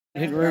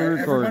Hit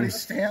recording.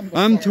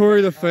 I'm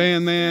Tori the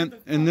Fan Man,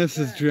 and this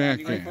is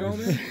Jackass.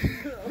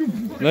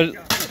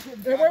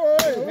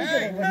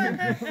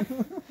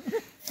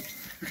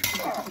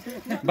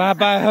 Bye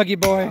bye, Huggy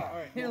Boy.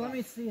 Here, let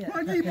me see it.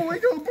 Huggy Boy,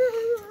 go burn!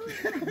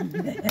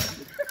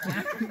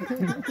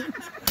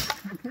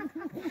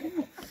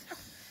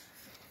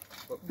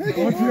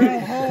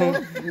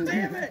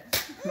 Damn it!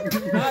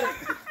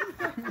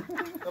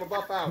 It'll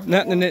buff out.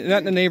 Not in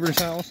the neighbor's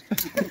house.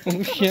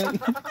 Oh shit!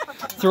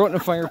 Throw it in a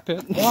fire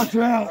pit. Watch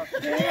out!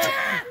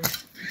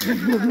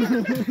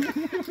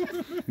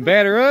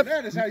 Batter up.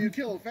 That is how you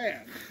kill a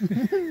fan.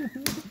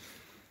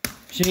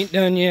 She ain't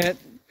done yet.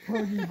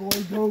 Huggy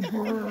Boy, go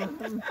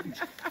burn!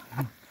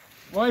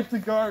 Wipe the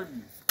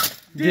garden.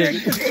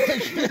 Dig.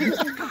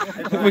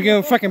 We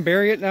gonna fucking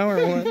bury it now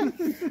or what?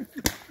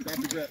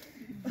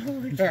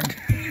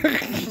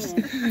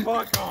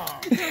 Fuck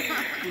off!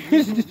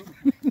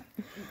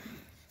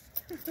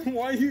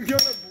 Why you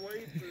got a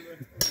blade through that?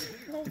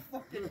 Don't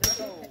fucking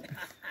know.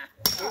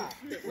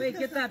 Wait,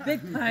 get that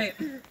big pipe.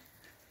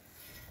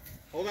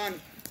 Hold on.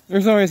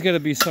 There's always got to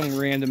be some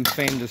random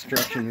fan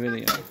destruction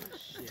video.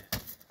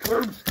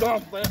 Curb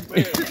stop that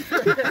man.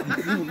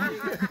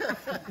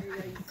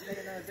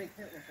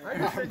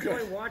 I'm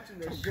enjoying watching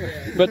this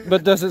shit.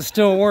 But does it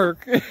still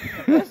work?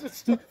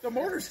 The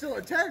motor's still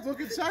intact. Look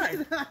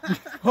inside.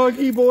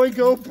 Huggy Boy,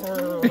 go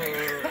burn.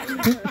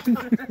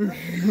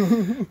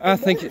 I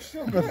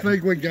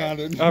think we got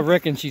it. I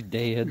reckon she's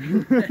dead.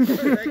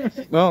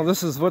 Well,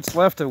 this is what's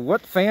left of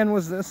what fan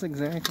was this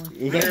exactly?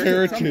 It was a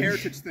heritage. Some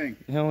heritage thing.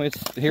 No, it's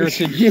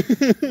heritage.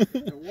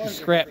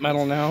 Scrap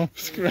metal now.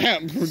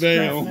 Scrap for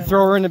Dale.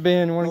 Throw her in the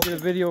bin. You want to get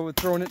a video of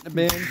throwing it in the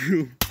bin?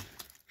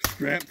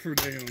 Scrap for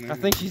Dale now. I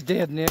think she's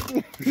dead, Nick.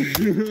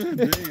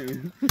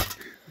 Damn.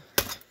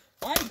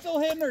 Why are you still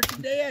hitting her? She's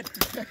dead.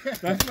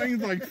 That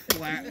thing's like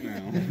flat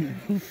now.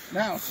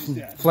 Now she's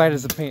dead. Flat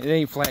as a pan. It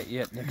ain't flat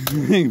yet, Nick.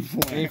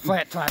 It ain't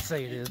flat till I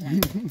say it is.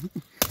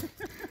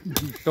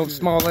 Don't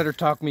small letter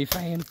talk me,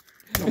 fan.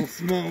 Don't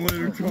small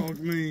letter talk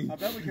me. I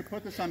bet we can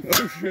put this on.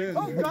 Oh shit.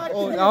 Oh god.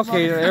 Oh,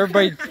 okay,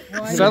 everybody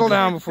settle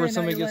down before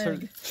somebody gets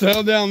hurt.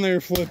 Settle down there,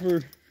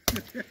 Flipper.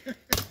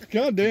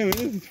 God damn it,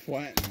 this is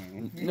flat now.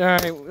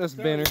 Alright, let's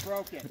bin her.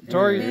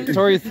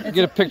 Tori,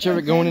 get a picture of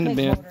it going in the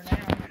bin.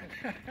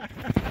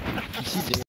 She did.